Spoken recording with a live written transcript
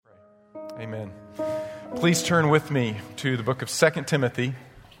Amen. Please turn with me to the book of 2 Timothy.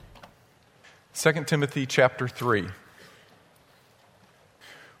 2 Timothy chapter 3.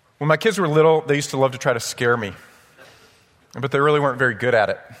 When my kids were little, they used to love to try to scare me. But they really weren't very good at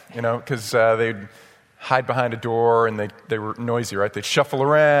it, because they'd hide behind a door and they were noisy, right? They'd shuffle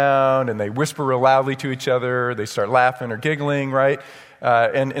around and they whisper real loudly to each other. They start laughing or giggling, right?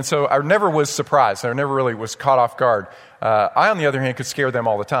 And so I never was surprised. I never really was caught off guard. I, on the other hand, could scare them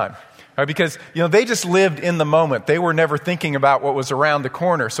all the time. Right, because, they just lived in the moment. They were never thinking about what was around the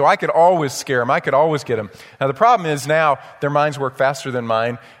corner. So I could always scare them. I could always get them. Now, the problem is now their minds work faster than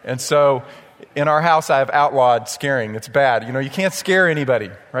mine. And so in our house, I have outlawed scaring. It's bad. You can't scare anybody,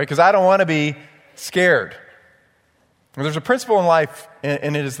 right? Because I don't want to be scared. And there's a principle in life,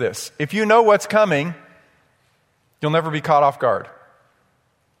 and it is this. If you know what's coming, you'll never be caught off guard.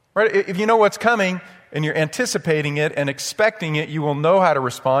 Right? If you know what's coming, and you're anticipating it and expecting it, you will know how to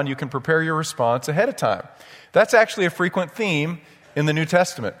respond. You can prepare your response ahead of time. That's actually a frequent theme in the New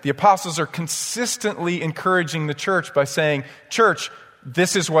Testament. The apostles are consistently encouraging the church by saying, church,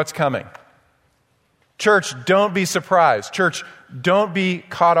 this is what's coming. Church, don't be surprised. Church, don't be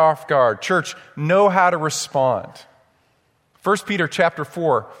caught off guard. Church, know how to respond. 1 Peter chapter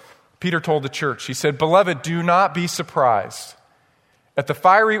 4, Peter told the church, he said, "Beloved, do not be surprised at the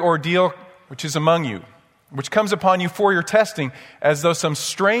fiery ordeal which is among you, which comes upon you for your testing, as though some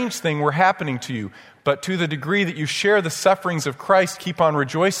strange thing were happening to you. But to the degree that you share the sufferings of Christ, keep on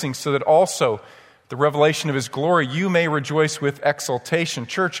rejoicing, so that also the revelation of his glory you may rejoice with exultation."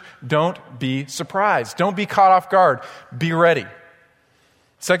 Church, don't be surprised. Don't be caught off guard. Be ready.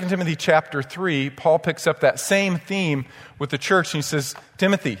 2 Timothy chapter 3, Paul picks up that same theme with the church, and he says,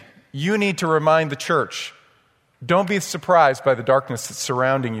 Timothy, you need to remind the church. Don't be surprised by the darkness that's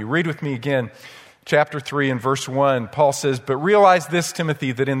surrounding you. Read with me again, chapter 3 and verse 1. Paul says, "But realize this,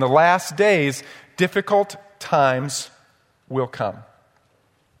 Timothy, that in the last days, difficult times will come."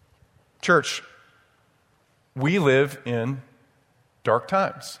 Church, we live in dark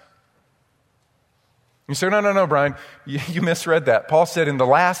times. You say, no, Brian, you misread that. Paul said in the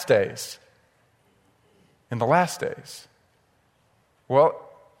last days. In the last days. Well,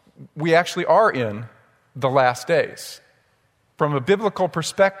 we actually are in the last days. From a biblical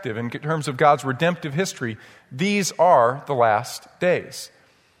perspective, in terms of God's redemptive history, these are the last days.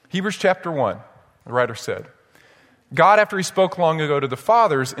 Hebrews chapter 1, the writer said, God, after he spoke long ago to the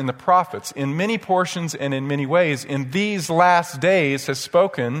fathers in the prophets, in many portions and in many ways, in these last days has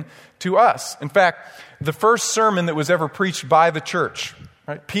spoken to us. In fact, the first sermon that was ever preached by the church,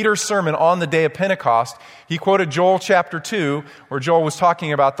 right? Peter's sermon on the day of Pentecost, he quoted Joel chapter 2, where Joel was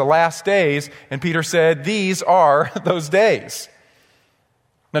talking about the last days, and Peter said, these are those days.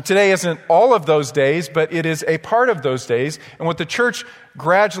 Now, today isn't all of those days, but it is a part of those days. And what the church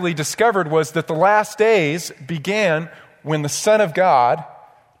gradually discovered was that the last days began when the Son of God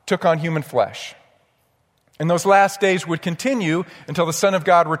took on human flesh. And those last days would continue until the Son of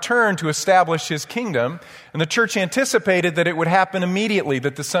God returned to establish his kingdom. And the church anticipated that it would happen immediately,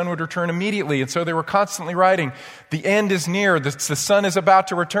 that the Son would return immediately. And so they were constantly writing, the end is near, the Son is about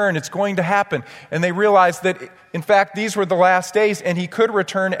to return, it's going to happen. And they realized that, in fact, these were the last days and he could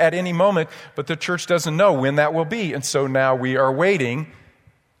return at any moment, but the church doesn't know when that will be. And so now we are waiting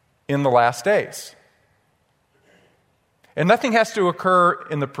in the last days. And nothing has to occur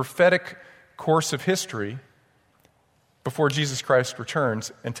in the prophetic course of history before Jesus Christ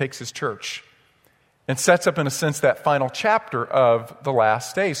returns and takes his church and sets up, in a sense, that final chapter of the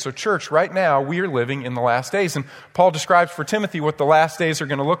last days. So church, right now, we are living in the last days. And Paul describes for Timothy what the last days are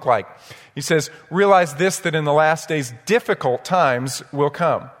going to look like. He says, realize this, that in the last days, difficult times will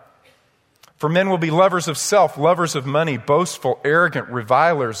come. For men will be lovers of self, lovers of money, boastful, arrogant,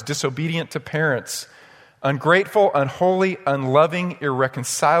 revilers, disobedient to parents, ungrateful, unholy, unloving,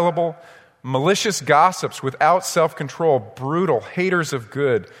 irreconcilable, malicious gossips, without self-control, brutal, haters of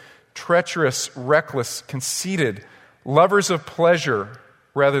good, treacherous, reckless, conceited, lovers of pleasure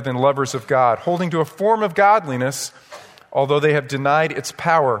rather than lovers of God, holding to a form of godliness, although they have denied its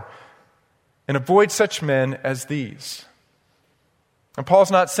power. And avoid such men as these. And Paul's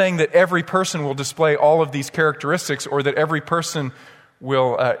not saying that every person will display all of these characteristics, or that every person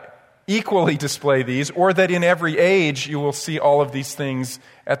will equally display these, or that in every age you will see all of these things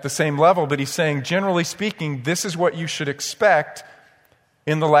at the same level. But he's saying, generally speaking, this is what you should expect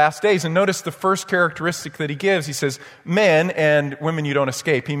in the last days. And notice the first characteristic that he gives. He says, men and women you don't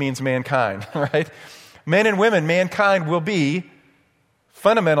escape. He means mankind, right? Men and women, mankind will be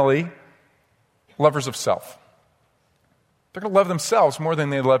fundamentally lovers of self. They're going to love themselves more than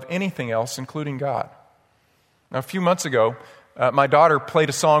they love anything else, including God. Now, a few months ago, my daughter played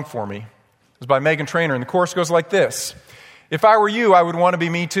a song for me, It's by Meghan Trainor, and the chorus goes like this. If I were you, I would want to be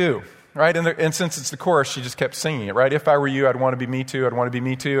me too. Right? And since it's the chorus, she just kept singing it, right? If I were you, I'd want to be me too. I'd want to be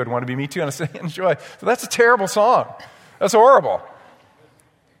me too. I'd want to be me too. And I said, enjoy. So that's a terrible song. That's horrible.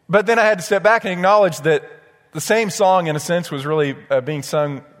 But then I had to step back and acknowledge that the same song, in a sense, was really being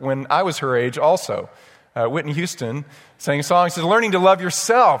sung when I was her age also. Whitney Houston sang a song. She says, learning to love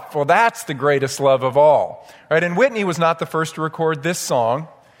yourself. Well, that's the greatest love of all. Right? And Whitney was not the first to record this song.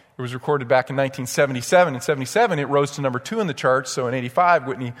 It was recorded back in 1977. In 77, it rose to number 2 in the charts. So in 85,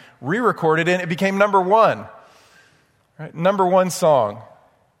 Whitney re-recorded it, and it became number 1. Right? Number 1 song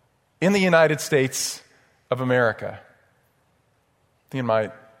in the United States of America. In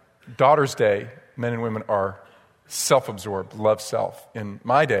my daughter's day, men and women are self-absorbed, love self. In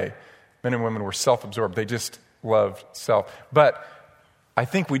my day, men and women were self-absorbed. They just loved self. But I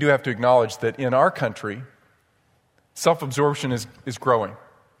think we do have to acknowledge that in our country, self-absorption is growing.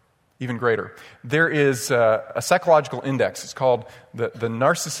 Even greater. There is a psychological index. It's called the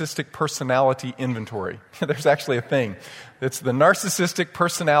Narcissistic Personality Inventory. There's actually a thing. It's the Narcissistic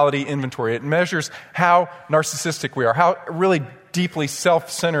Personality Inventory. It measures how narcissistic we are, how really deeply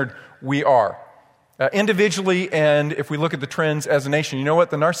self-centered we are. Individually, and if we look at the trends as a nation, you know what?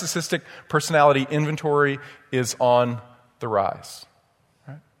 The Narcissistic Personality Inventory is on the rise.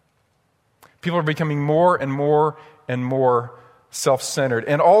 Right? People are becoming more and more and more self-centered.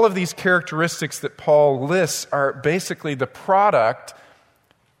 And all of these characteristics that Paul lists are basically the product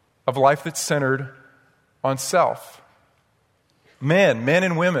of life that's centered on self. Men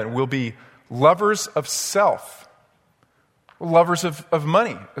and women will be lovers of self, lovers of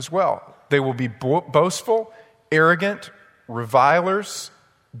money as well. They will be boastful, arrogant, revilers,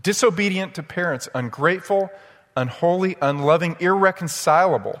 disobedient to parents, ungrateful, unholy, unloving,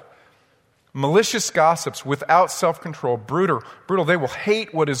 irreconcilable, malicious gossips, without self-control, brutal. They will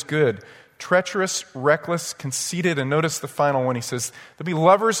hate what is good, treacherous, reckless, conceited. And notice the final one. He says, they'll be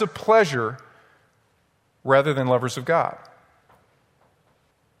lovers of pleasure rather than lovers of God.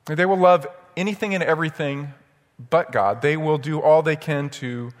 They will love anything and everything but God. They will do all they can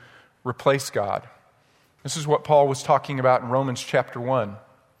to replace God. This is what Paul was talking about in Romans chapter 1.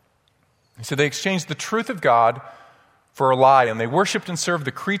 He said they exchanged the truth of God for a lie, and they worshiped and served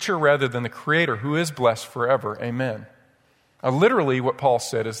the creature rather than the Creator, who is blessed forever. Amen. Literally, what Paul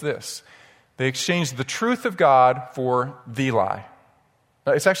said is this. They exchanged the truth of God for the lie.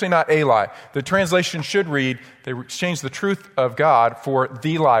 It's actually not a lie. The translation should read, they exchanged the truth of God for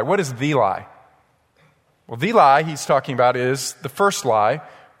the lie. What is the lie? Well, the lie he's talking about is the first lie,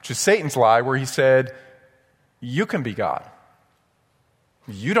 which is Satan's lie, where he said, you can be God.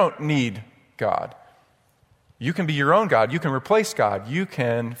 You don't need God. You can be your own God. You can replace God. You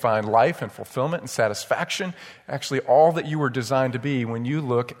can find life and fulfillment and satisfaction, actually all that you were designed to be when you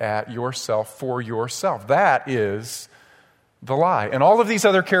look at yourself for yourself. That is the lie. And all of these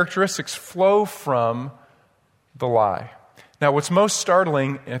other characteristics flow from the lie. Now, what's most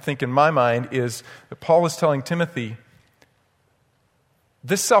startling, I think, in my mind, is that Paul is telling Timothy,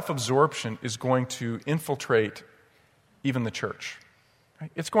 this self-absorption is going to infiltrate even the church.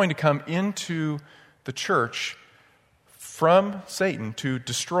 Right? It's going to come into the church from Satan to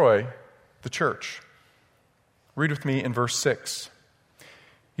destroy the church. Read with me in verse 6.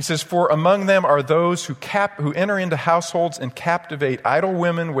 He says, for among them are those who enter into households and captivate idle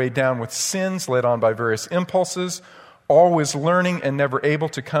women, weighed down with sins, led on by various impulses, always learning and never able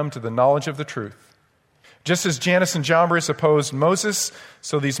to come to the knowledge of the truth. Just as Jannes and Jambres opposed Moses,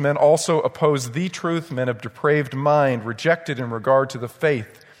 so these men also oppose the truth, men of depraved mind, rejected in regard to the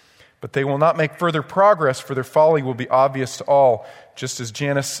faith. But they will not make further progress, for their folly will be obvious to all, just as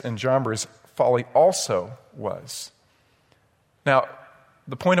Jannes and Jambres' folly also was. Now,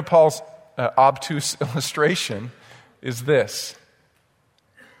 the point of Paul's obtuse illustration is this.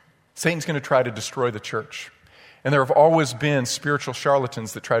 Satan's going to try to destroy the church. And there have always been spiritual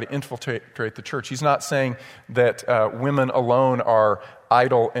charlatans that try to infiltrate the church. He's not saying that women alone are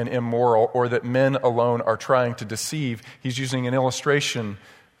idle and immoral, or that men alone are trying to deceive. He's using an illustration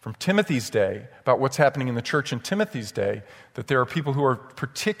from Timothy's day about what's happening in the church in Timothy's day, that there are people who are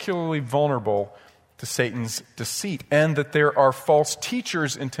particularly vulnerable to Satan's deceit, and that there are false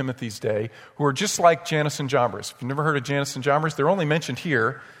teachers in Timothy's day who are just like Jannes and Jambres. If you've never heard of Jannes and Jambres, they're only mentioned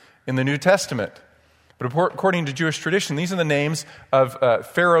here in the New Testament. But according to Jewish tradition, these are the names of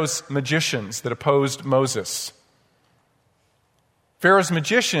Pharaoh's magicians that opposed Moses. Pharaoh's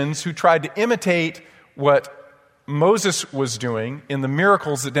magicians who tried to imitate what Moses was doing in the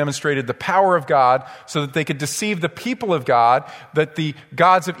miracles that demonstrated the power of God so that they could deceive the people of God that the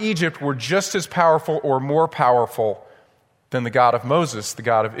gods of Egypt were just as powerful or more powerful than the God of Moses, the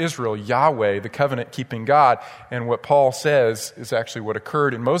God of Israel, Yahweh, the covenant-keeping God. And what Paul says is actually what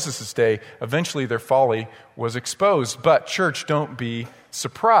occurred in Moses' day. Eventually their folly was exposed. But church, don't be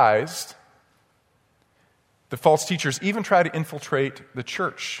surprised. The false teachers even try to infiltrate the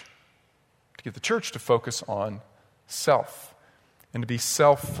church, to get the church to focus on self and to be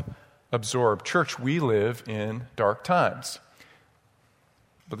self-absorbed. Church, we live in dark times.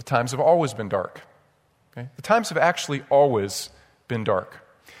 But the times have always been dark. Okay? The times have actually always been dark.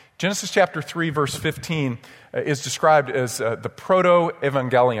 Genesis chapter 3, verse 15 is described as the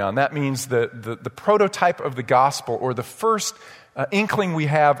proto-evangelion. That means the prototype of the gospel, or the first inkling we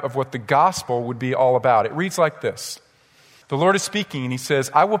have of what the gospel would be all about. It reads like this. The Lord is speaking, and he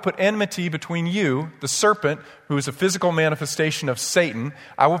says, I will put enmity between you, the serpent, who is a physical manifestation of Satan.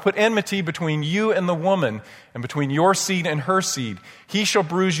 I will put enmity between you and the woman, and between your seed and her seed. He shall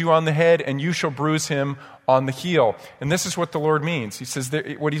bruise you on the head, and you shall bruise him on the heel. And this is what the Lord means. He says,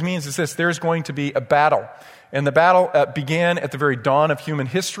 what he means is this: there's going to be a battle. And the battle began at the very dawn of human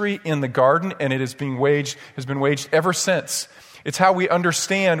history in the garden, and it has been waged ever since. It's how we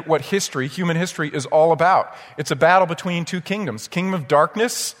understand what human history is all about. It's a battle between two kingdoms. Kingdom of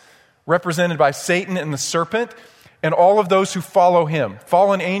darkness, represented by Satan and the serpent, and all of those who follow him.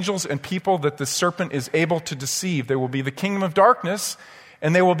 Fallen angels and people that the serpent is able to deceive. They will be the kingdom of darkness,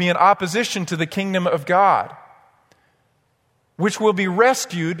 and they will be in opposition to the kingdom of God, which will be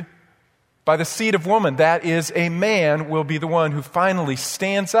rescued by the seed of woman. That is, a man will be the one who finally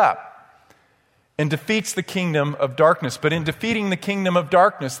stands up and defeats the kingdom of darkness. But in defeating the kingdom of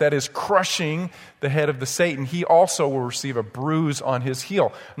darkness, that is crushing the head of the Satan, he also will receive a bruise on his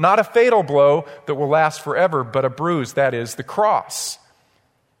heel. Not a fatal blow that will last forever, but a bruise, that is the cross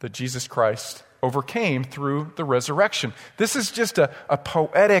that Jesus Christ overcame through the resurrection. This is just a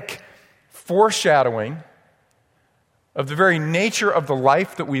poetic foreshadowing of the very nature of the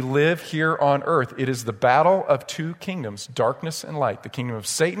life that we live here on earth. It is the battle of two kingdoms, darkness and light, the kingdom of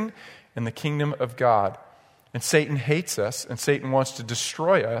Satan and the kingdom of God. And Satan hates us, and Satan wants to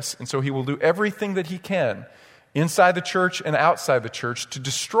destroy us, and so he will do everything that he can inside the church and outside the church to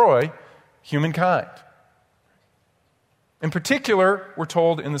destroy humankind. In particular, we're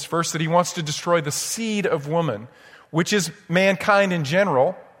told in this verse that he wants to destroy the seed of woman, which is mankind in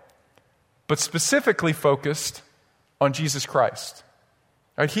general, but specifically focused on Jesus Christ.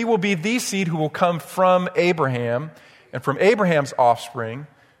 Right? He will be the seed who will come from Abraham, and from Abraham's offspring,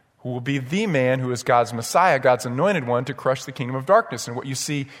 who will be the man who is God's Messiah, God's anointed one, to crush the kingdom of darkness. And what you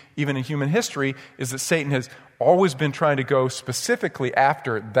see even in human history is that Satan has always been trying to go specifically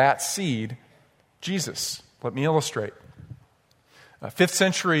after that seed, Jesus. Let me illustrate. 5th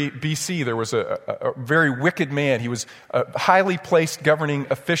century BC, there was a very wicked man. He was a highly placed governing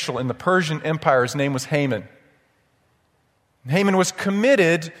official in the Persian Empire. His name was Haman. Haman was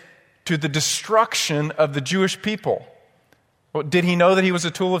committed to the destruction of the Jewish people. Well, did he know that he was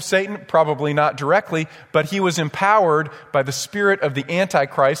a tool of Satan? Probably not directly, but he was empowered by the spirit of the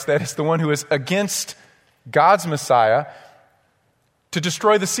Antichrist, that is the one who is against God's Messiah, to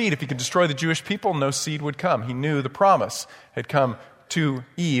destroy the seed. If he could destroy the Jewish people, no seed would come. He knew the promise had come to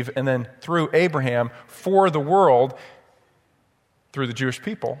Eve and then through Abraham for the world through the Jewish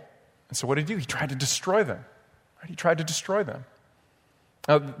people. And so what did he do? He tried to destroy them. He tried to destroy them.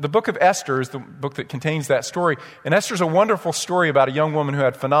 Now, the book of Esther is the book that contains that story. And Esther's a wonderful story about a young woman who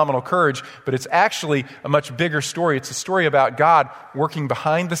had phenomenal courage, but it's actually a much bigger story. It's a story about God working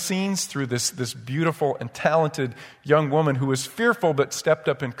behind the scenes through this beautiful and talented young woman who was fearful but stepped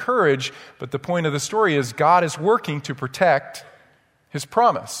up in courage. But the point of the story is God is working to protect his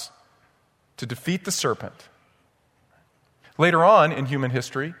promise, to defeat the serpent. Later on in human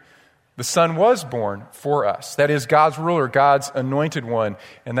history, the Son was born for us. That is, God's ruler, God's anointed one.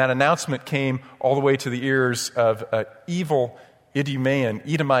 And that announcement came all the way to the ears of an evil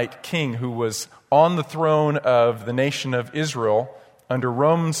Edomite king who was on the throne of the nation of Israel under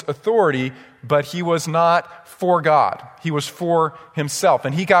Rome's authority, but he was not for God. He was for himself.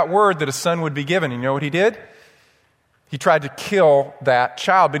 And he got word that a son would be given. And you know what he did? He tried to kill that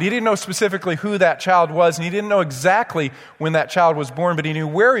child, but he didn't know specifically who that child was, and he didn't know exactly when that child was born, but he knew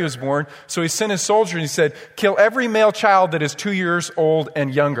where he was born. So he sent his soldier and he said, kill every male child that is 2 years old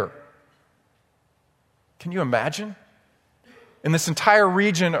and younger. Can you imagine? In this entire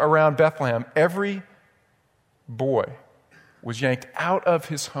region around Bethlehem, every boy was yanked out of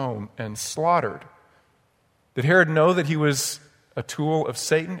his home and slaughtered. Did Herod know that he was a tool of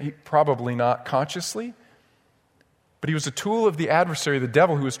Satan? Probably not consciously. But he was a tool of the adversary, the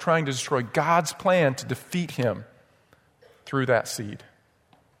devil, who was trying to destroy God's plan to defeat him through that seed.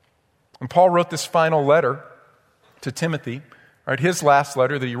 And Paul wrote this final letter to Timothy, right? His last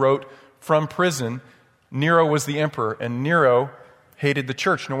letter that he wrote from prison. Nero was the emperor, and Nero hated the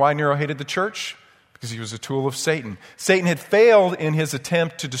church. You know why Nero hated the church? Because he was a tool of Satan. Satan had failed in his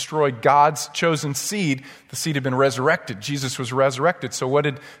attempt to destroy God's chosen seed. The seed had been resurrected. Jesus was resurrected. So what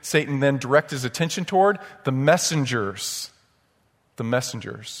did Satan then direct his attention toward? The messengers. The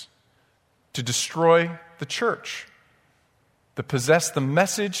messengers. To destroy the church. That possess the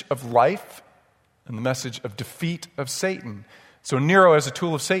message of life and the message of defeat of Satan. So Nero, as a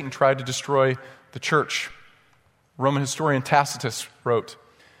tool of Satan, tried to destroy the church. Roman historian Tacitus wrote,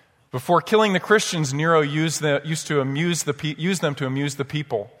 before killing the Christians, Nero used them to amuse the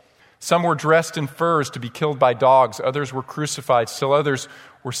people. Some were dressed in furs to be killed by dogs. Others were crucified. Still others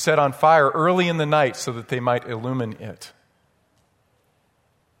were set on fire early in the night so that they might illumine it.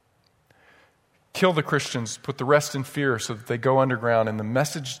 Kill the Christians, put the rest in fear so that they go underground, and the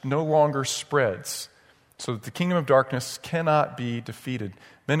message no longer spreads, so that the kingdom of darkness cannot be defeated.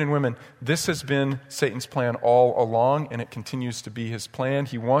 Men and women, this has been Satan's plan all along, and it continues to be his plan.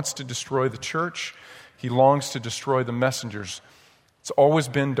 He wants to destroy the church. He longs to destroy the messengers. It's always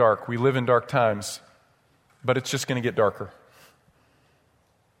been dark. We live in dark times, but it's just going to get darker.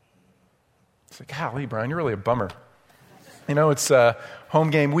 It's like, golly, Brian, you're really a bummer. You know, it's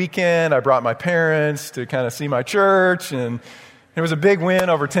home game weekend. I brought my parents to kind of see my church, and it was a big win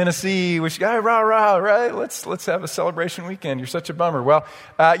over Tennessee. We should, rah, right? Let's have a celebration weekend. You're such a bummer. Well,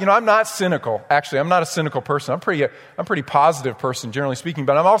 I'm not cynical. Actually, I'm not a cynical person. I'm a pretty positive person, generally speaking,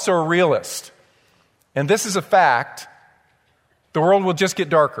 but I'm also a realist. And this is a fact. The world will just get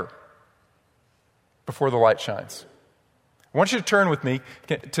darker before the light shines. I want you to turn with me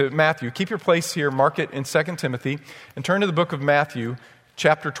to Matthew. Keep your place here. Mark it in 2 Timothy. And turn to the book of Matthew,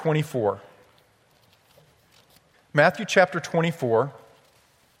 chapter 24. Matthew chapter 24,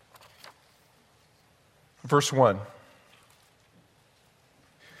 verse 1.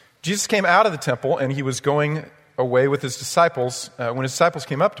 Jesus came out of the temple, and he was going away with his disciples when his disciples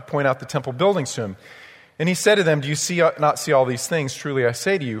came up to point out the temple buildings to him. And he said to them, do you not see all these things? Truly I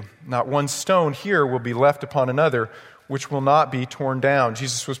say to you, not one stone here will be left upon another, which will not be torn down.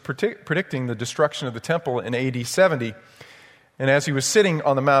 Jesus was predicting the destruction of the temple in AD 70. And as he was sitting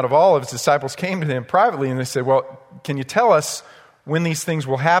on the Mount of Olives, his disciples came to him privately and they said, well, can you tell us when these things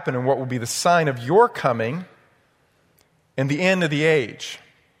will happen and what will be the sign of your coming and the end of the age?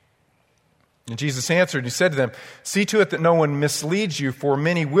 And Jesus answered, and he said to them, see to it that no one misleads you, for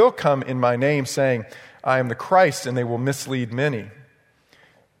many will come in my name, saying, I am the Christ, and they will mislead many.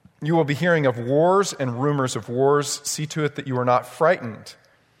 You will be hearing of wars and rumors of wars. See to it that you are not frightened.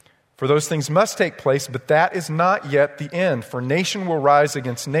 For those things must take place, but that is not yet the end. For nation will rise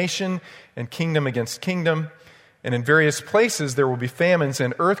against nation, and kingdom against kingdom. And in various places there will be famines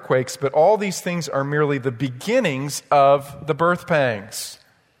and earthquakes, but all these things are merely the beginnings of the birth pangs.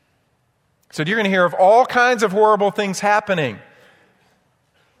 So you're going to hear of all kinds of horrible things happening.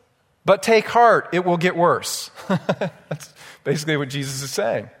 But take heart, it will get worse. That's basically what Jesus is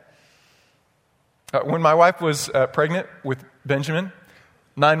saying. When my wife was pregnant with Benjamin,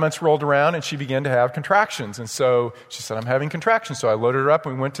 9 months rolled around and she began to have contractions. And so she said, I'm having contractions. So I loaded her up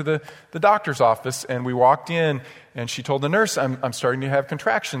and we went to the doctor's office and we walked in and she told the nurse, I'm starting to have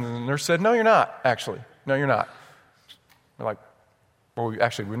contractions. And the nurse said, no, you're not, actually. No, you're not. We're like, well,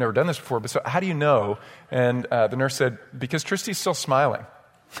 we've never done this before, but so how do you know? And the nurse said, because Tristy's still smiling.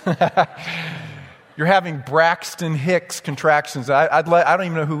 You're having Braxton Hicks contractions. I don't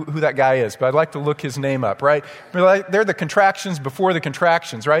even know who that guy is, but I'd like to look his name up, right? They're the contractions before the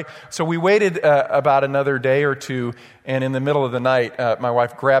contractions, right? So we waited about another day or two, and in the middle of the night, my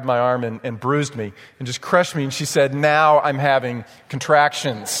wife grabbed my arm and bruised me and just crushed me, and she said, now I'm having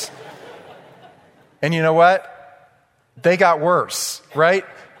contractions. And you know what? They got worse, right?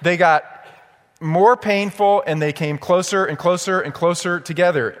 They got more painful, and they came closer and closer and closer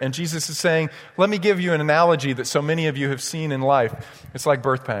together. And Jesus is saying, let me give you an analogy that so many of you have seen in life. It's like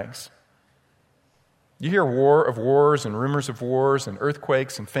birth pangs. You hear war of wars and rumors of wars and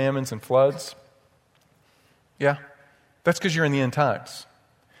earthquakes and famines and floods. Yeah, that's because you're in the end times.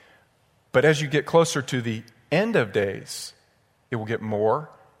 But as you get closer to the end of days, it will get more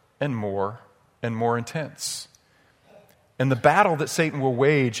and more and more intense. And the battle that Satan will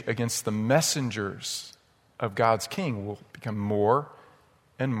wage against the messengers of God's King will become more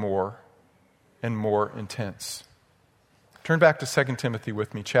and more and more intense. Turn back to 2 Timothy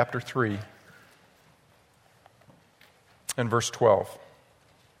with me, chapter 3 and verse 12.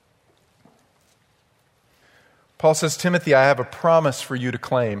 Paul says, Timothy, I have a promise for you to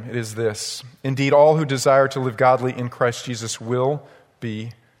claim. It is this. Indeed, all who desire to live godly in Christ Jesus will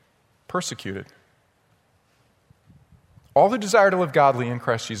be persecuted. All who desire to live godly in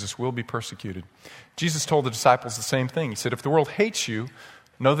Christ Jesus will be persecuted. Jesus told the disciples the same thing. He said, if the world hates you,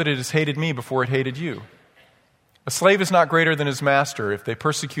 know that it has hated me before it hated you. A slave is not greater than his master. If they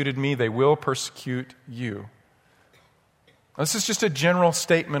persecuted me, they will persecute you. This is just a general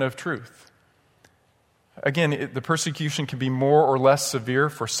statement of truth. Again, the persecution can be more or less severe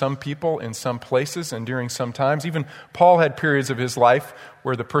for some people in some places and during some times. Even Paul had periods of his life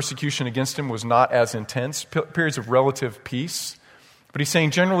where the persecution against him was not as intense, periods of relative peace. But he's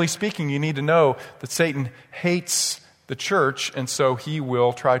saying, generally speaking, you need to know that Satan hates the church, and so he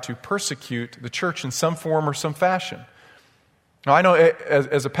will try to persecute the church in some form or some fashion. Now, I know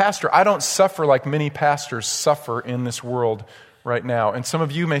as a pastor, I don't suffer like many pastors suffer in this world right now. And some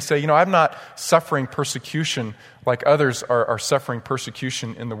of you may say, I'm not suffering persecution like others are suffering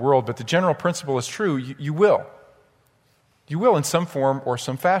persecution in the world, but the general principle is true. You will. You will in some form or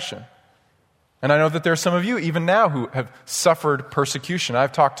some fashion. And I know that there are some of you even now who have suffered persecution.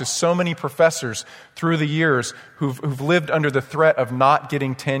 I've talked to so many professors through the years who've lived under the threat of not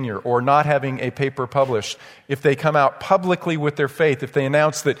getting tenure or not having a paper published if they come out publicly with their faith, if they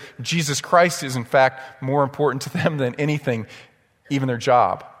announce that Jesus Christ is in fact more important to them than anything, even their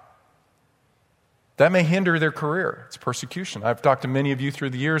job. That may hinder their career. It's persecution. I've talked to many of you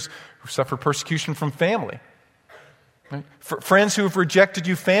through the years who suffer persecution from family. Right? Friends who have rejected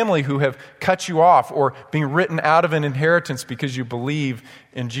you, family who have cut you off, or being written out of an inheritance because you believe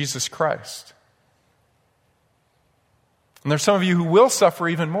in Jesus Christ. And there's some of you who will suffer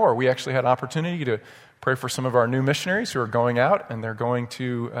even more. We actually had an opportunity to pray for some of our new missionaries who are going out, and they're going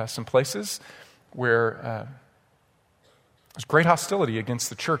to some places where there's great hostility against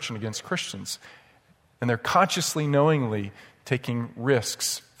the church and against Christians. And they're consciously, knowingly taking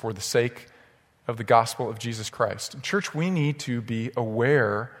risks for the sake of the gospel of Jesus Christ. In church, we need to be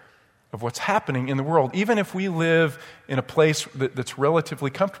aware of what's happening in the world. Even if we live in a place that's relatively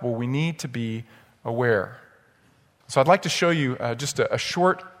comfortable, we need to be aware. So I'd like to show you just a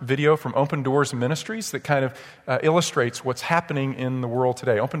short video from Open Doors Ministries that kind of illustrates what's happening in the world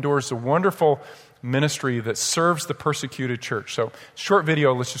today. Open Doors is a wonderful ministry that serves the persecuted church. So short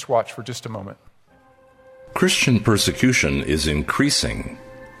video, let's just watch for just a moment. Christian persecution is increasing.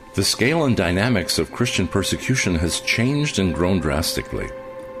 The scale and dynamics of Christian persecution has changed and grown drastically.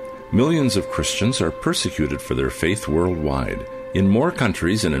 Millions of Christians are persecuted for their faith worldwide, in more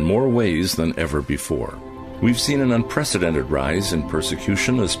countries and in more ways than ever before. We've seen an unprecedented rise in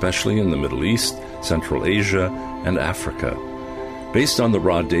persecution, especially in the Middle East, Central Asia, and Africa. Based on the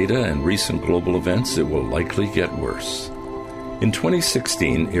raw data and recent global events, it will likely get worse. In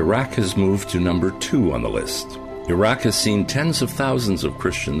 2016, Iraq has moved to number 2 on the list. Iraq has seen tens of thousands of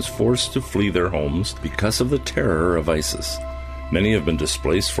Christians forced to flee their homes because of the terror of ISIS. Many have been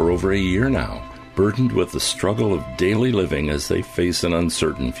displaced for over a year now, burdened with the struggle of daily living as they face an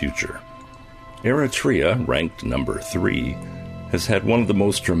uncertain future. Eritrea, ranked number 3, has had one of the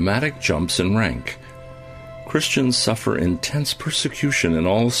most dramatic jumps in rank. Christians suffer intense persecution in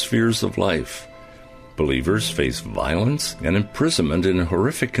all spheres of life. Believers face violence and imprisonment in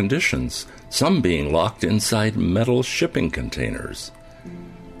horrific conditions, some being locked inside metal shipping containers.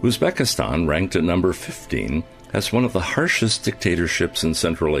 Uzbekistan, ranked at number 15, has one of the harshest dictatorships in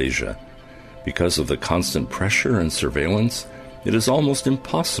Central Asia. Because of the constant pressure and surveillance, it is almost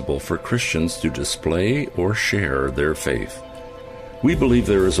impossible for Christians to display or share their faith. We believe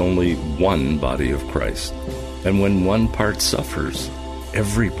there is only one body of Christ, and when one part suffers,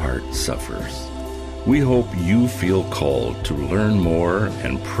 every part suffers. We hope you feel called to learn more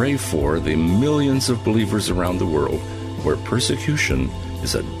and pray for the millions of believers around the world where persecution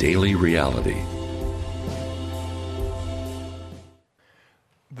is a daily reality.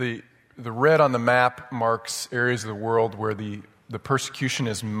 The red on the map marks areas of the world where the persecution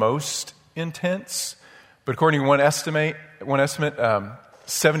is most intense. But according to one estimate,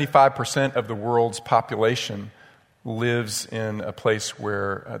 75% of the world's population lives in a place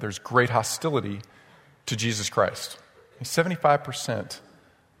where there's great hostility to Jesus Christ. 75%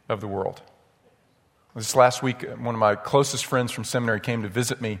 of the world. This last week, one of my closest friends from seminary came to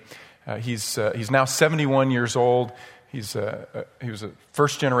visit me. He's now 71 years old. He was a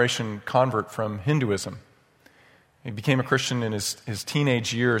first-generation convert from Hinduism. He became a Christian in his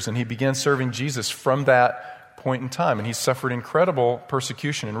teenage years, and he began serving Jesus from that point in time. And he suffered incredible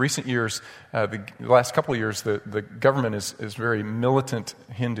persecution. In recent years, the last couple of years, the government is very militant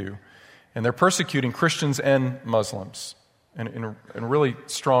Hindu. And they're persecuting Christians and Muslims in a really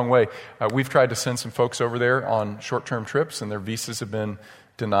strong way. We've tried to send some folks over there on short-term trips, and their visas have been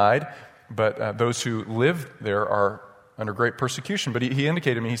denied. But those who live there are under great persecution. But he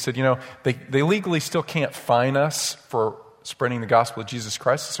indicated to me, he said, they legally still can't fine us for spreading the gospel of Jesus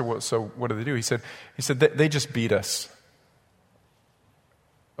Christ. So what do they do? He said they just beat us.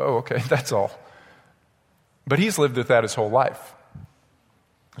 Oh, okay, that's all. But he's lived with that his whole life.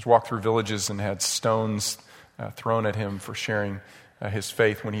 He's walked through villages and had stones thrown at him for sharing his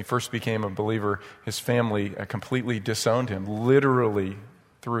faith. When he first became a believer, his family completely disowned him, literally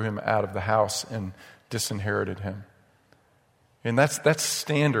threw him out of the house and disinherited him. And that's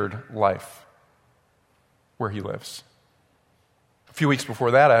standard life where he lives. A few weeks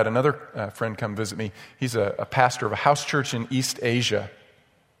before that, I had another friend come visit me. He's a pastor of a house church in East Asia.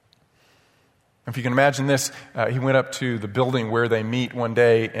 If you can imagine this, he went up to the building where they meet one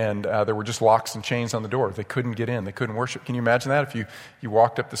day, and there were just locks and chains on the door. They couldn't get in. They couldn't worship. Can you imagine that? If you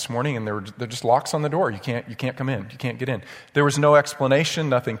walked up this morning and there are just locks on the door, you can't come in. You can't get in. There was no explanation,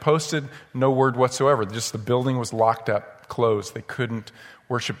 nothing posted, no word whatsoever. Just the building was locked up, closed. They couldn't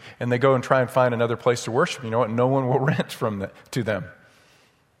worship. And they go and try and find another place to worship. You know what? No one will rent to them.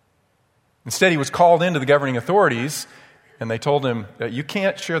 Instead, he was called into the governing authorities, and they told him that you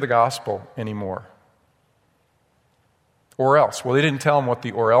can't share the gospel anymore. Or else. Well, they didn't tell him what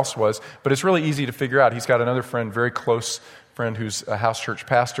the or else was, but it's really easy to figure out. He's got another friend, very close friend, who's a house church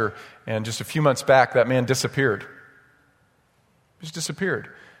pastor, and just a few months back, that man disappeared. Just disappeared.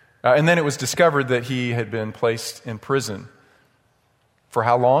 And then it was discovered that he had been placed in prison. For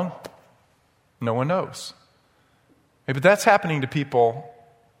how long? No one knows. Hey, but that's happening to people,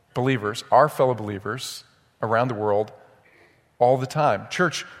 believers, our fellow believers around the world all the time.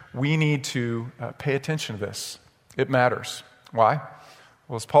 Church, we need to pay attention to this. It matters. Why?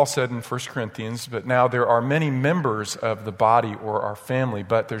 Well, as Paul said in 1 Corinthians, but now there are many members of the body or our family,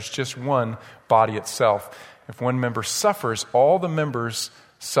 but there's just one body itself. If one member suffers, all the members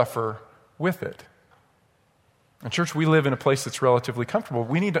suffer with it. And church, we live in a place that's relatively comfortable.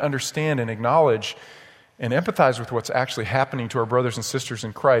 We need to understand and acknowledge and empathize with what's actually happening to our brothers and sisters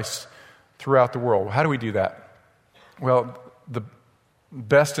in Christ throughout the world. How do we do that? Well, the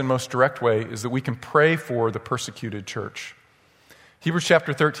best and most direct way is that we can pray for the persecuted church. Hebrews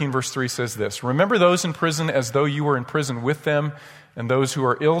chapter 13, verse 3 says this: remember those in prison as though you were in prison with them, and those who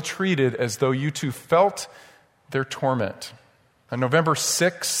are ill-treated as though you too felt their torment. On November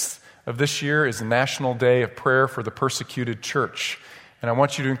 6th of this year is the National Day of Prayer for the Persecuted Church. And I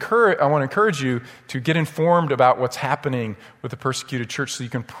want to encourage you to get informed about what's happening with the persecuted church so you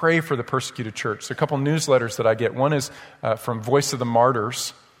can pray for the persecuted church. There are a couple newsletters that I get. One is from Voice of the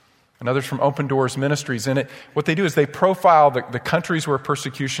Martyrs. Another's from Open Doors Ministries. And what they do is they profile the countries where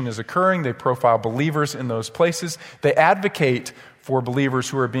persecution is occurring. They profile believers in those places. They advocate for believers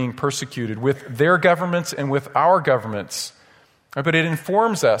who are being persecuted with their governments and with our governments. But it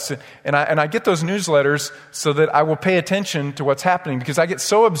informs us, and I get those newsletters so that I will pay attention to what's happening, because I get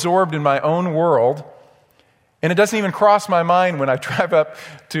so absorbed in my own world, and it doesn't even cross my mind when I drive up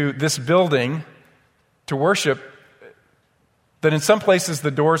to this building to worship that in some places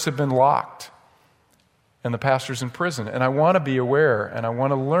the doors have been locked and the pastor's in prison. And I want to be aware, and I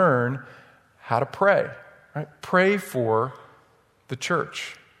want to learn how to pray. Right? Pray for the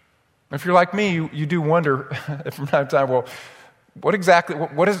church. If you're like me, you do wonder from time to time, well, what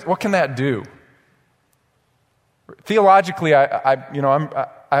can that do? Theologically, I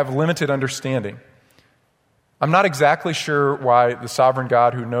have limited understanding. I'm not exactly sure why the sovereign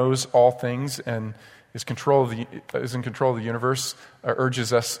God who knows all things and is in control of the universe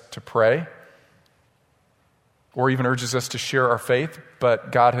urges us to pray, or even urges us to share our faith.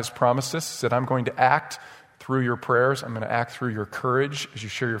 But God has promised us that I'm going to act through your prayers. I'm going to act through your courage as you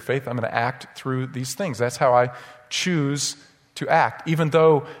share your faith. I'm going to act through these things. That's how I choose to act. Even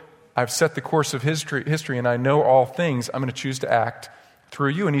though I've set the course of history and I know all things, I'm going to choose to act through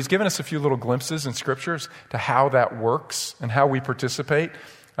you. And he's given us a few little glimpses in scriptures to how that works and how we participate.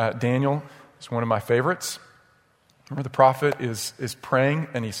 Daniel is one of my favorites. Remember, the prophet is praying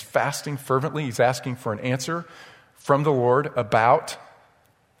and he's fasting fervently. He's asking for an answer from the Lord about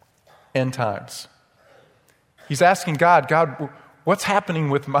end times. He's asking God, what's happening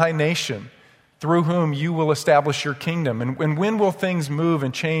with my nation, through whom you will establish your kingdom? And when will things move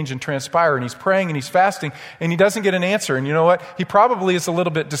and change and transpire? And he's praying and he's fasting, and he doesn't get an answer. And you know what? He probably is a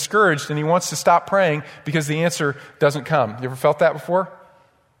little bit discouraged, and he wants to stop praying because the answer doesn't come. You ever felt that before?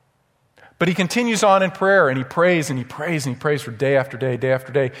 But he continues on in prayer, and he prays and he prays and he prays for day after day, day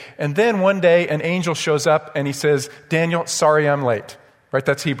after day. And then one day, an angel shows up and he says, Daniel, sorry I'm late. Right?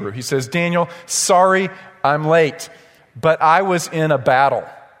 That's Hebrew. He says, Daniel, sorry I'm late, but I was in a battle.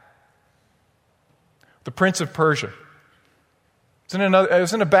 The prince of Persia. I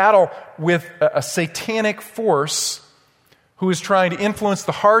was in a battle with a satanic force who is trying to influence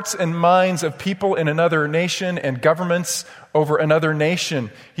the hearts and minds of people in another nation and governments over another nation.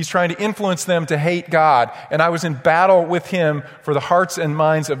 He's trying to influence them to hate God. And I was in battle with him for the hearts and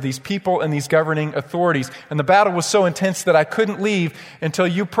minds of these people and these governing authorities. And the battle was so intense that I couldn't leave until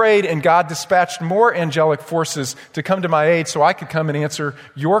you prayed and God dispatched more angelic forces to come to my aid so I could come and answer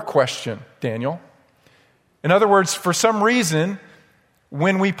your question, Daniel. In other words, for some reason,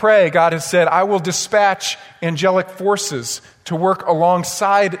 when we pray, God has said, I will dispatch angelic forces to work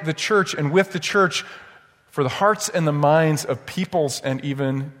alongside the church and with the church for the hearts and the minds of peoples and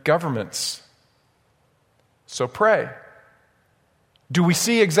even governments. So pray. Do we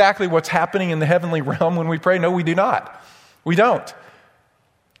see exactly what's happening in the heavenly realm when we pray? No, we do not. We don't.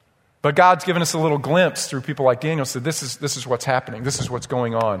 But God's given us a little glimpse through people like Daniel, said this is what's happening. This is what's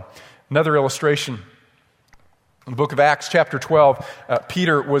going on. Another illustration. In the book of Acts, chapter 12,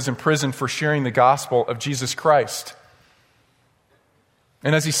 Peter was imprisoned for sharing the gospel of Jesus Christ.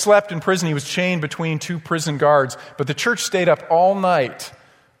 And as he slept in prison, he was chained between two prison guards. But the church stayed up all night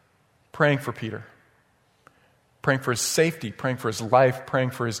praying for Peter, praying for his safety, praying for his life,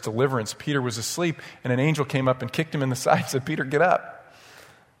 praying for his deliverance. Peter was asleep, and an angel came up and kicked him in the side and said, Peter, get up.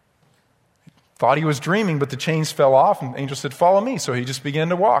 Thought he was dreaming, but the chains fell off, and the angel said, follow me. So he just began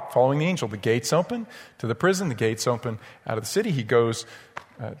to walk, following the angel. The gates open to the prison, the gates open out of the city. He goes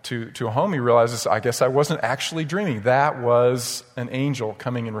to a home. He realizes, I guess I wasn't actually dreaming. That was an angel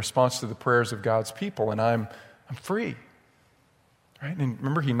coming in response to the prayers of God's people, and I'm free. Right? And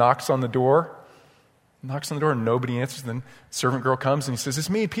remember, he knocks on the door, and nobody answers. Then the servant girl comes, and he says,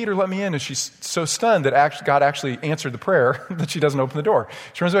 it's me, Peter, let me in. And she's so stunned that God actually answered the prayer that she doesn't open the door.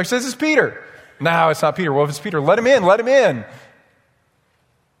 She runs back and says, it's Peter. No, it's not Peter. Well, if it's Peter, let him in, let him in.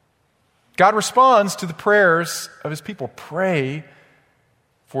 God responds to the prayers of his people. Pray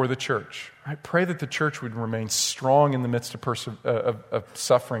for the church. Right? Pray that the church would remain strong in the midst of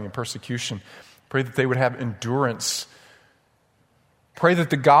suffering and persecution. Pray that they would have endurance. Pray that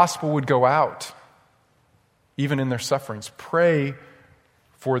the gospel would go out, even in their sufferings. Pray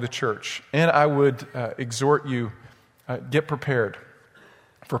for the church. And I would exhort you, get prepared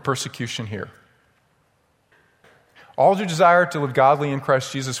for persecution here. All who desire to live godly in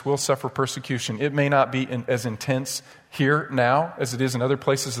Christ Jesus will suffer persecution. It may not be as intense here now as it is in other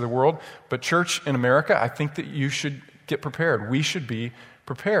places of the world, but church in America, I think that you should get prepared. We should be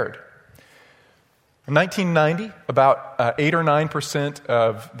prepared. In 1990, about 8 or 9%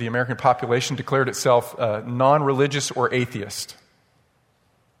 of the American population declared itself non-religious or atheist.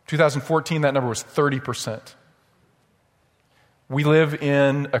 2014, that number was 30%. We live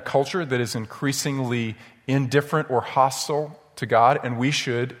in a culture that is increasingly indifferent or hostile to God, and we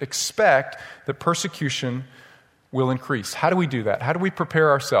should expect that persecution will increase. How do we do that? How do we prepare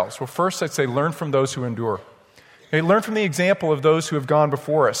ourselves? Well, first, I'd say learn from those who endure. Okay, learn from the example of those who have gone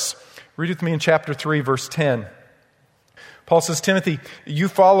before us. Read with me in chapter 3, verse 10. Paul says, Timothy, you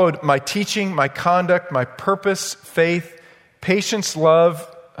followed my teaching, my conduct, my purpose, faith, patience, love,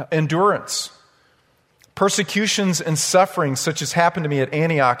 endurance. Persecutions and sufferings such as happened to me at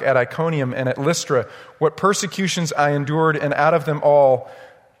Antioch, at Iconium, and at Lystra, what persecutions I endured, and out of them all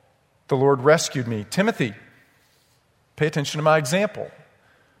the Lord rescued me. Timothy, pay attention to my example.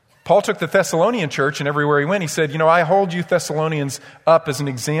 Paul took the Thessalonian church, and everywhere he went, he said, I hold you Thessalonians up as an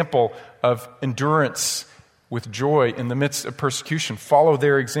example of endurance with joy in the midst of persecution. Follow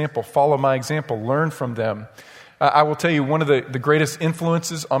their example. Follow my example. Learn from them. I will tell you, one of the greatest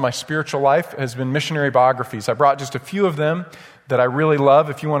influences on my spiritual life has been missionary biographies. I brought just a few of them that I really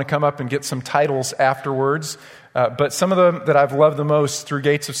love, if you want to come up and get some titles afterwards. But some of them that I've loved the most, Through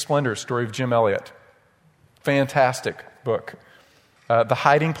Gates of Splendor, story of Jim Elliot. Fantastic book. The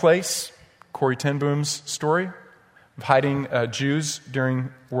Hiding Place, Corrie ten Boom's story of hiding Jews during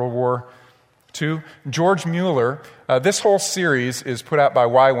World War II. George Mueller, this whole series is put out by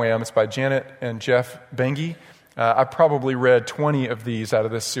YWAM. It's by Janet and Jeff Bengi. I've probably read 20 of these out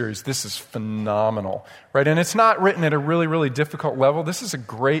of this series. This is phenomenal, right? And it's not written at a really, really difficult level. This is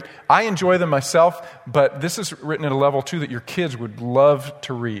I enjoy them myself, but this is written at a level, too, that your kids would love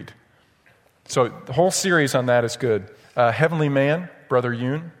to read. So the whole series on that is good. Heavenly Man, Brother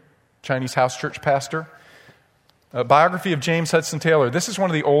Yoon, Chinese house church pastor. A biography of James Hudson Taylor. This is one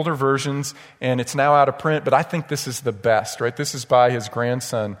of the older versions, and it's now out of print, but I think this is the best, right? This is by his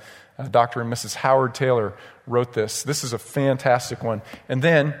grandson, Dr. and Mrs. Howard Taylor wrote this. This is a fantastic one. And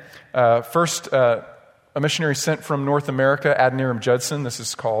then, first, a missionary sent from North America, Adoniram Judson. This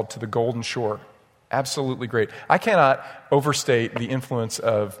is called To the Golden Shore. Absolutely great. I cannot overstate the influence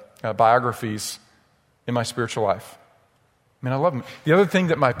of biographies in my spiritual life. I mean, I love them. The other thing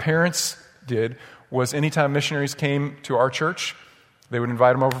that my parents did was anytime missionaries came to our church, they would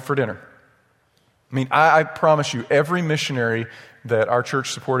invite them over for dinner. I mean, I promise you, every missionary that our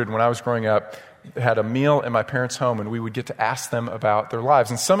church supported when I was growing up had a meal in my parents' home, and we would get to ask them about their lives.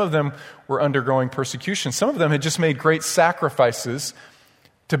 And some of them were undergoing persecution. Some of them had just made great sacrifices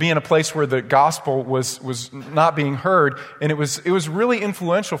to be in a place where the gospel was not being heard. And it was really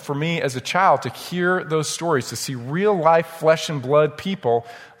influential for me as a child to hear those stories, to see real life, flesh and blood people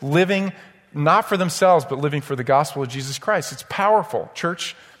living not for themselves, but living for the gospel of Jesus Christ. It's powerful.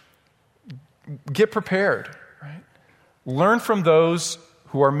 Church, get prepared, right? Learn from those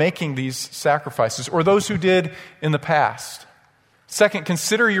who are making these sacrifices, or those who did in the past. Second,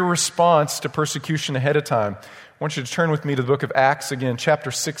 consider your response to persecution ahead of time. I want you to turn with me to the book of Acts again,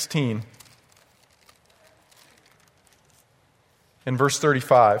 chapter 16, in verse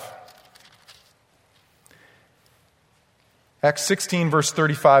 35. Acts 16, verse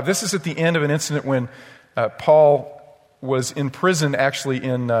 35. This is at the end of an incident when Paul was in prison, actually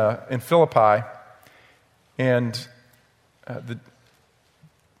in Philippi, and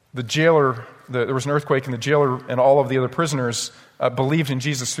the jailer, there was an earthquake, and the jailer and all of the other prisoners believed in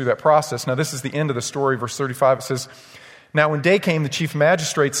Jesus through that process. Now, this is the end of the story, verse 35. It says, "Now when day came, the chief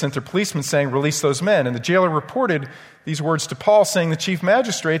magistrate sent their policemen saying, 'Release those men.' And the jailer reported these words to Paul, saying, 'The chief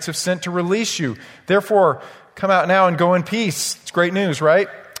magistrates have sent to release you. Therefore, come out now and go in peace.'" It's great news, right?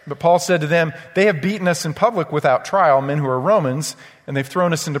 But Paul said to them, "They have beaten us in public without trial, men who are Romans, and they've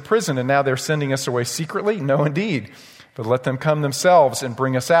thrown us into prison, and now they're sending us away secretly? No, indeed. But let them come themselves and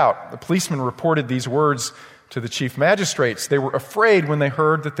bring us out." The policemen reported these words to the chief magistrates. They were afraid when they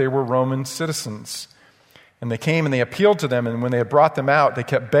heard that they were Roman citizens. And they came and they appealed to them, and when they had brought them out, they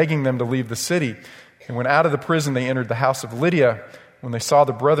kept begging them to leave the city. And when out of the prison, they entered the house of Lydia. When they saw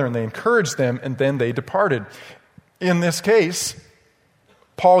the brethren, they encouraged them, and then they departed. In this case,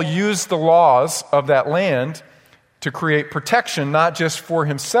 Paul used the laws of that land to create protection, not just for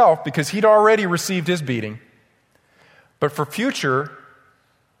himself, because he'd already received his beating, but for future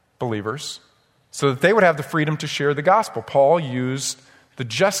believers, so that they would have the freedom to share the gospel. Paul used the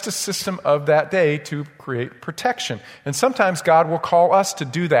justice system of that day to create protection. And sometimes God will call us to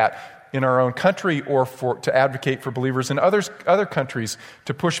do that in our own country, or to advocate for believers in other countries,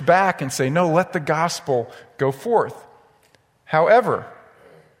 to push back and say, no, let the gospel go forth. However,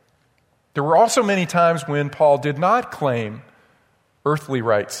 there were also many times when Paul did not claim earthly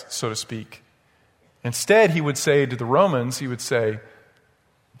rights, so to speak. Instead, he would say to the Romans, he would say,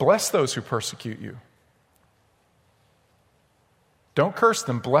 "Bless those who persecute you. Don't curse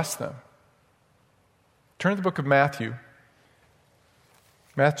them, bless them." Turn to the book of Matthew.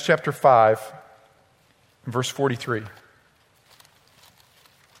 Matthew chapter 5, verse 43.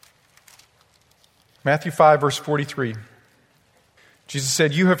 Matthew 5, verse 43. Jesus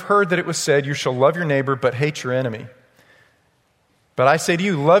said, "You have heard that it was said, 'You shall love your neighbor, but hate your enemy.' But I say to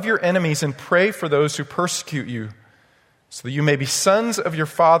you, love your enemies and pray for those who persecute you, so that you may be sons of your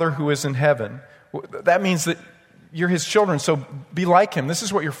Father who is in heaven." That means that you're his children, so be like him. This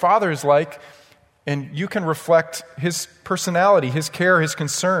is what your Father is like, and you can reflect his personality, his care, his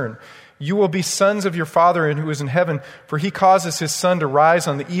concern. "You will be sons of your Father who is in heaven, for he causes his sun to rise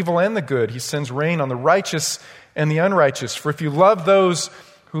on the evil and the good. He sends rain on the righteous and the unrighteous. For if you love those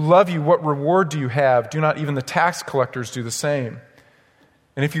who love you, what reward do you have? Do not even the tax collectors do the same?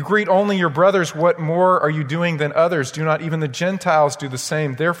 And if you greet only your brothers, what more are you doing than others? Do not even the Gentiles do the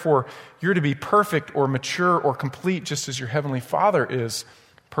same? Therefore, you're to be perfect or mature or complete, just as your heavenly Father is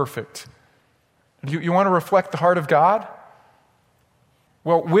perfect." You want to reflect the heart of God?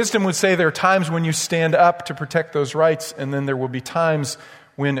 Well, wisdom would say there are times when you stand up to protect those rights, and then there will be times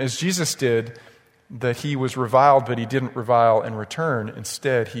when, as Jesus did, that he was reviled, but he didn't revile in return.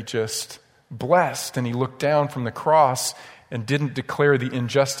 Instead, he just blessed, and he looked down from the cross and didn't declare the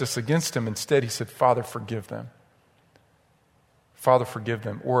injustice against him. Instead, he said, "Father, forgive them. Father, forgive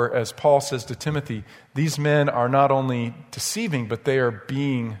them." Or as Paul says to Timothy, these men are not only deceiving, but they are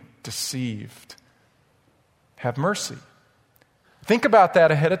being deceived. Have mercy. Think about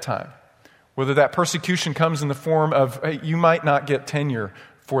that ahead of time. Whether that persecution comes in the form of, hey, you might not get tenure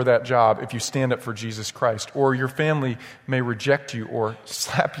for that job if you stand up for Jesus Christ, or your family may reject you or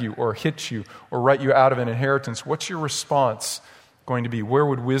slap you or hit you or write you out of an inheritance. What's your response going to be? Where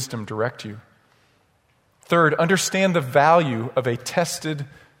would wisdom direct you? Third, understand the value of a tested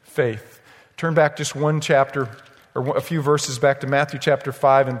faith. Turn back just one chapter or a few verses back to Matthew chapter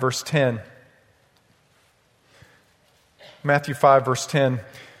 5 and verse 10. Matthew 5 verse 10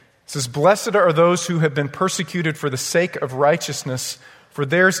 says, "Blessed are those who have been persecuted for the sake of righteousness, For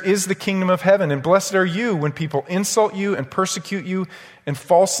theirs is the kingdom of heaven, and blessed are you when people insult you and persecute you and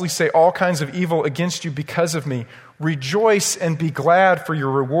falsely say all kinds of evil against you because of me. Rejoice and be glad, for your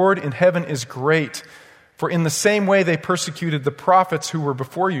reward in heaven is great. For in the same way they persecuted the prophets who were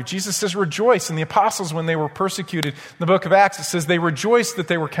before you." Jesus says rejoice. And the apostles, when they were persecuted, in the book of Acts, it says they rejoiced that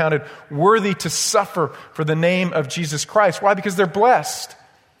they were counted worthy to suffer for the name of Jesus Christ. Why? Because they're blessed.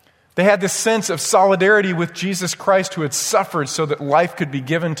 They had this sense of solidarity with Jesus Christ, who had suffered so that life could be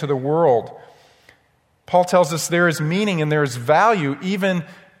given to the world. Paul tells us there is meaning and there is value even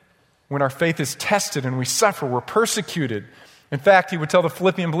when our faith is tested and we suffer, we're persecuted. In fact, he would tell the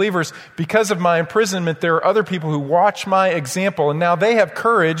Philippian believers, because of my imprisonment, there are other people who watch my example, and now they have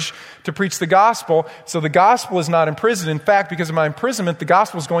courage to preach the gospel. So the gospel is not imprisoned. In fact, because of my imprisonment, the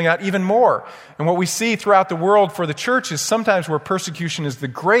gospel is going out even more. And what we see throughout the world for the church is sometimes where persecution is the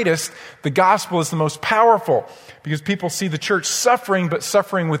greatest, the gospel is the most powerful, because people see the church suffering, but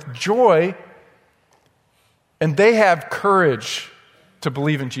suffering with joy, and they have courage to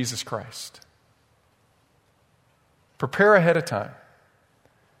believe in Jesus Christ. Prepare ahead of time.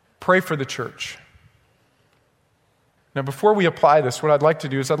 Pray for the church. Now, before we apply this, what I'd like to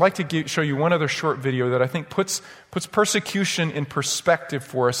do is I'd like to show you one other short video that I think puts persecution in perspective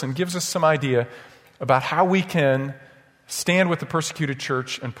for us and gives us some idea about how we can stand with the persecuted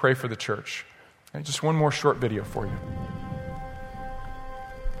church and pray for the church. Okay, just one more short video for you.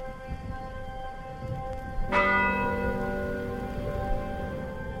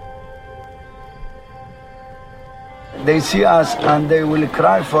 They see us and they will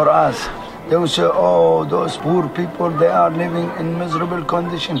cry for us. They will say, "Oh, those poor people, they are living in miserable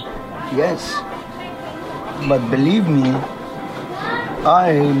condition." Yes. But believe me,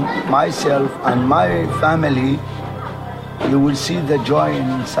 I, myself, and my family, you will see the joy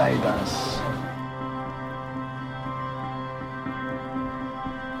inside us.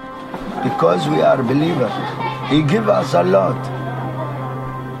 Because we are believers. He gave us a lot.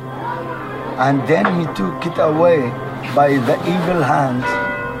 And then He took it away by the evil hands.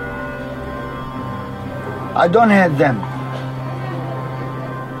 I don't hate them.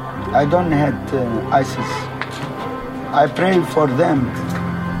 I don't hate ISIS. I pray for them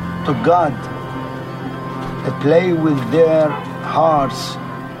to God to play with their hearts,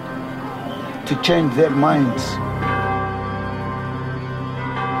 to change their minds.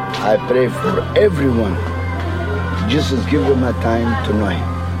 I pray for everyone. Jesus, give them a time to know Him.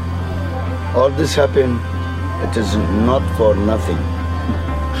 All this happened, it is not for nothing.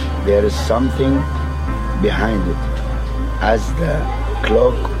 There is something behind it. As the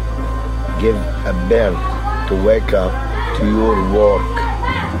clock gives a bell to wake up to your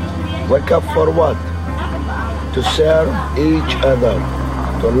work. Wake up for what? To serve each other,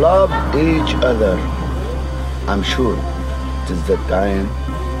 to love each other. I'm sure it is the time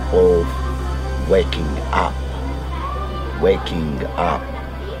of waking up. Waking up.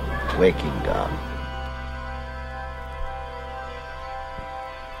 Waking up.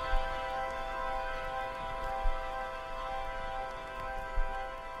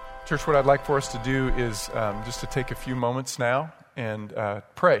 Church, what I'd like for us to do is just to take a few moments now and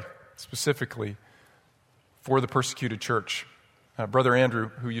pray specifically for the persecuted church. Brother Andrew,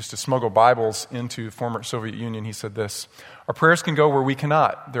 who used to smuggle Bibles into the former Soviet Union, he said this: "Our prayers can go where we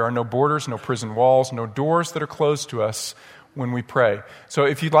cannot. There are no borders, no prison walls, no doors that are closed to us when we pray." So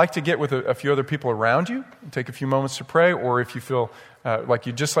if you'd like to get with a few other people around you and take a few moments to pray, or if you feel like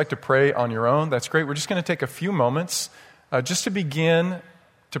you'd just like to pray on your own, that's great. We're just going to take a few moments just to begin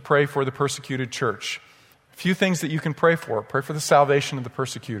to pray for the persecuted church. A few things that you can pray for. Pray for the salvation of the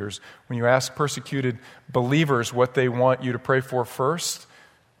persecutors. When you ask persecuted believers what they want you to pray for first,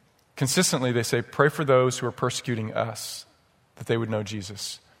 consistently they say, pray for those who are persecuting us, that they would know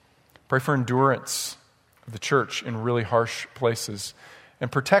Jesus. Pray for endurance of the church in really harsh places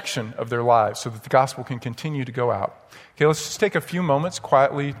and protection of their lives so that the gospel can continue to go out. Okay, let's just take a few moments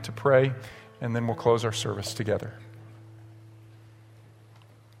quietly to pray, and then we'll close our service together.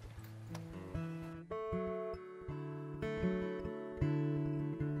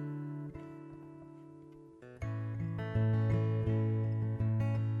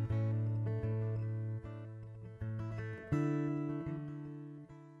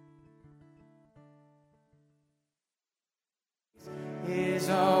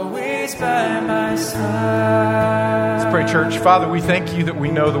 By my side. Let's pray, church. Father, we thank you that we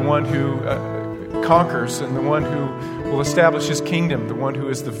know the one who conquers and the one who will establish his kingdom, the one who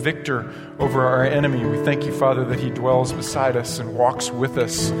is the victor over our enemy. We thank you, Father, that he dwells beside us and walks with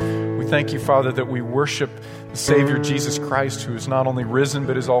us. We thank you, Father, that we worship the Savior Jesus Christ, who is not only risen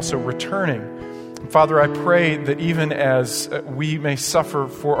but is also returning. Father, I pray that even as we may suffer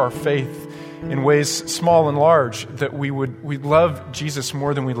for our faith in ways small and large, that we'd love Jesus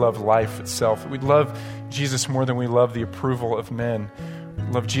more than we love life itself. We'd love Jesus more than we love the approval of men. We'd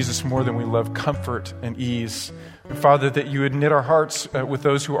love Jesus more than we love comfort and ease. And Father, that you would knit our hearts with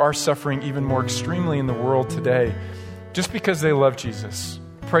those who are suffering even more extremely in the world today, just because they love Jesus.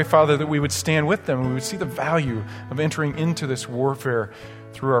 Pray, Father, that we would stand with them and we would see the value of entering into this warfare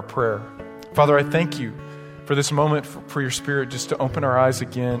through our prayer. Father, I thank you for this moment, for your Spirit just to open our eyes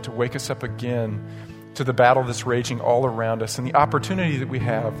again, to wake us up again to the battle that's raging all around us and the opportunity that we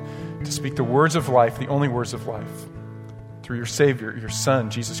have to speak the words of life, the only words of life, through your Savior, your Son,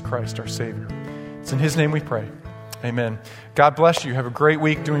 Jesus Christ, our Savior. It's in His name we pray. Amen. God bless you. Have a great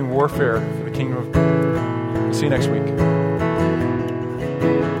week doing warfare for the kingdom of God. See you next week.